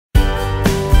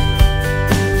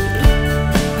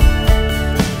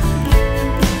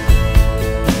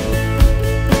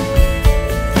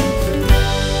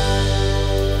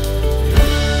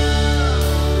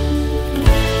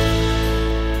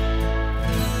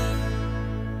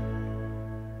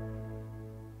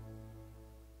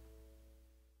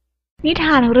นิท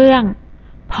านเรื่อง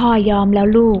พ่อยอมแล้ว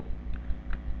ลูก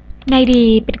นายดี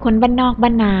เป็นคนบ้านนอกบ้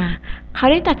านนาเขา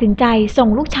ได้ตัดสินใจส่ง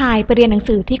ลูกชายไปเรียนหนัง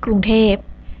สือที่กรุงเทพ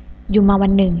อยู่มาวั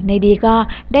นหนึ่งนายดีก็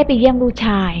ได้ไปเยี่ยมลูกช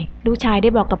ายได้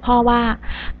บอกกับพ่อว่า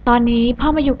ตอนนี้พ่อ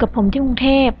มาอยู่กับผมที่กรุงเท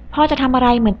พพ่อจะทำอะไร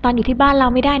เหมือนตอนอยู่ที่บ้านเรา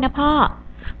ไม่ได้นะพ่อ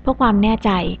เพื่อความแน่ใจ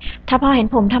ถ้าพ่อเห็น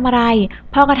ผมทำอะไร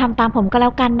พ่อก็ทำตามผมก็แล้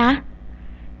วกันนะ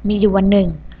มีอยู่วันหนึ่ง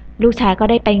ลูกชายก็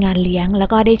ได้ไปงานเลี้ยงแล้ว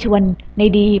ก็ได้ชวนนาย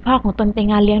ดีพ่อของตนไป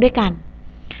งานเลี้ยงด้วยกัน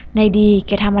ในดีแ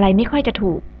กทำอะไรไม่ค่อยจะ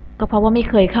ถูกก็เพราะว่าไม่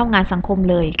เคยเข้างานสังคม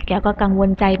เลยแกก็กังวล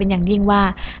ใจเป็นอย่างยิ่งว่า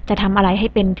จะทำอะไรให้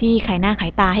เป็นที่ขายหน้าขา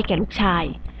ยตาให้แก่ลูกชาย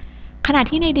ขณะ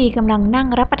ที่ในดีกำลังนั่ง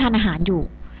รับประทานอาหารอยู่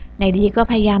ในดีก็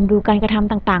พยายามดูการกระท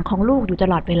ำต่างๆของลูกอยู่ต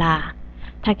ลอดเวลา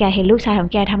ถ้าแกเห็นลูกชายของ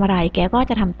แกทำอะไรแกก็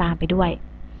จะทำตามไปด้วย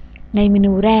ในเม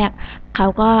นูแรกเขา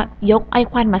ก็ยกอ้อย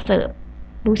ควันมาเสิร์ฟ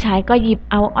ลูกชายก็หยิบ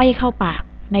เอาอ้อยเข้าปาก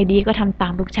ในดีก็ทำตา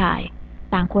มลูกชาย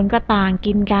ต่างคนก็ต่าง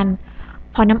กินกัน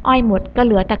พอน้ำอ้อยหมดก็เ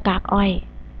หลือแต่กากอ้อย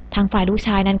ทางฝ่ายลูกช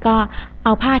ายนั้นก็เอ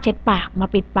าผ้าเช็ดปากมา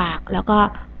ปิดปากแล้วก็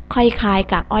ค่อยคาย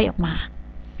กากอ้อยออกมา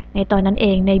ในตอนนั้นเอ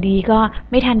งนายดีก็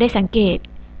ไม่ทันได้สังเกต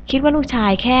คิดว่าลูกชา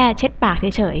ยแค่เช็ดปาก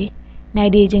เฉยๆนาย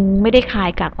ดีจึงไม่ได้คาย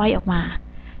กากอ้อยออกมา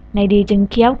นายดีจึง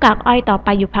เคี้ยวกากอ้อยต่อไป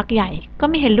อยู่พักใหญ่ก็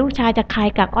ไม่เห็นลูกชายจะคาย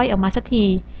กากอ้อยออกมาสักที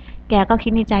แกก็คิ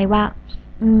ดในใจว่า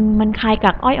มันคายก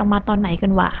ากอ้อยออกมาตอนไหนกั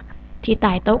นวะที่ใ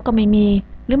ต้โต๊ะก็ไม่มี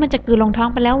หรือมันจะกลืนลงท้อง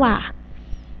ไปแล้ววะ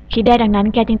คิดได้ดังนั้น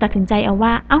แกจึงตัดสินใจเอาว่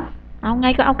าเอาไง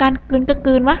ก็เอาการกลืนก็ก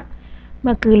ลืนวะเ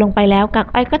มื่อกลืนลงไปแล้วกาก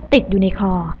อ้อยก็ติดอยู่ในค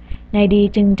อนายดี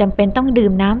จึงจำเป็นต้องดื่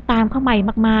มน้ำตามเข้าไป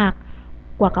มาก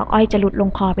ๆกว่ากากอ้อยจะหลุดลง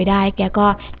คอไปได้แกก็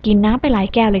กินน้ำไปหลาย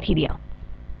แก้วเลยทีเดียว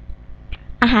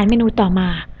อาหารเมนูต่อมา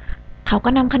เขาก็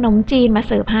นำขนมจีนมาเ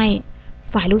สิร์ฟให้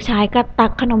ฝ่ายลูกชายก็ตั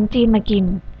กขนมจีนมากิน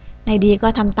นายดีก็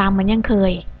ทำตามเหมือนยังเค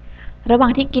ยระหว่า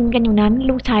งที่กินกันอยู่นั้น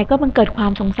ลูกชายก็บังเกิดควา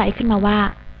มสงสัยขึ้นมาว่า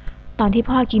ตอนที่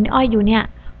พ่อกินอ้อยอยู่เนี่ย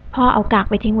พ่อเอากาก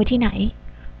ไปทิ้งไว้ที่ไหน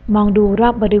มองดูรอ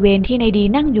บบริเวณที่นายดี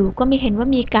นั่งอยู่ก็ไม่เห็นว่า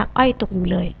มีกากอ้อยตกอยู่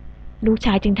เลยลูกช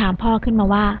ายจึงถามพ่อขึ้นมา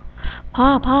ว่า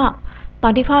พ่อตอ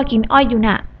นที่พ่อกินอ้อยอยู่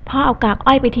น่ะพ่อเอากาก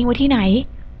อ้อยไปทิ้งไว้ที่ไหน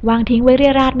วางทิ้งไว้เรี่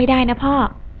ยราดไม่ได้นะพ่อ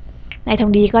นายทอ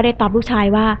งดีก็ได้ตอบลูกชาย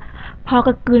ว่าพ่อ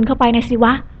ก็กลืนเข้าไปนะสิว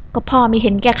ะก็พ่อไม่เ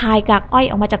ห็นแกคายกากอ้อย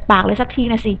ออกมาจากปากเลยสักที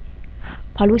นะสิ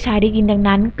พอลูกชายได้ยินดัง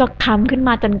นั้นก็คำขึ้นม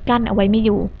าจนกั้นเอาไว้ไม่อ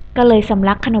ยู่ก็เลยสำ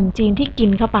ลักขนมจีนที่กิน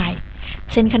เข้าไป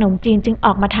เส้นขนมจีนจึงอ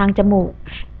อกมาทางจมูก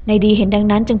นายดีเห็นดัง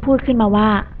นั้นจึงพูดขึ้นมาว่า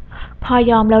พ่อ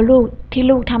ยอมแล้วลูกที่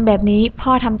ลูกทำแบบนี้พ่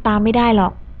อทำตามไม่ได้หรอ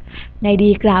กนายดี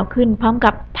กล่าวขึ้นพร้อม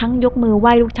กับทั้งยกมือไห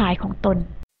ว้ลูกชายของตน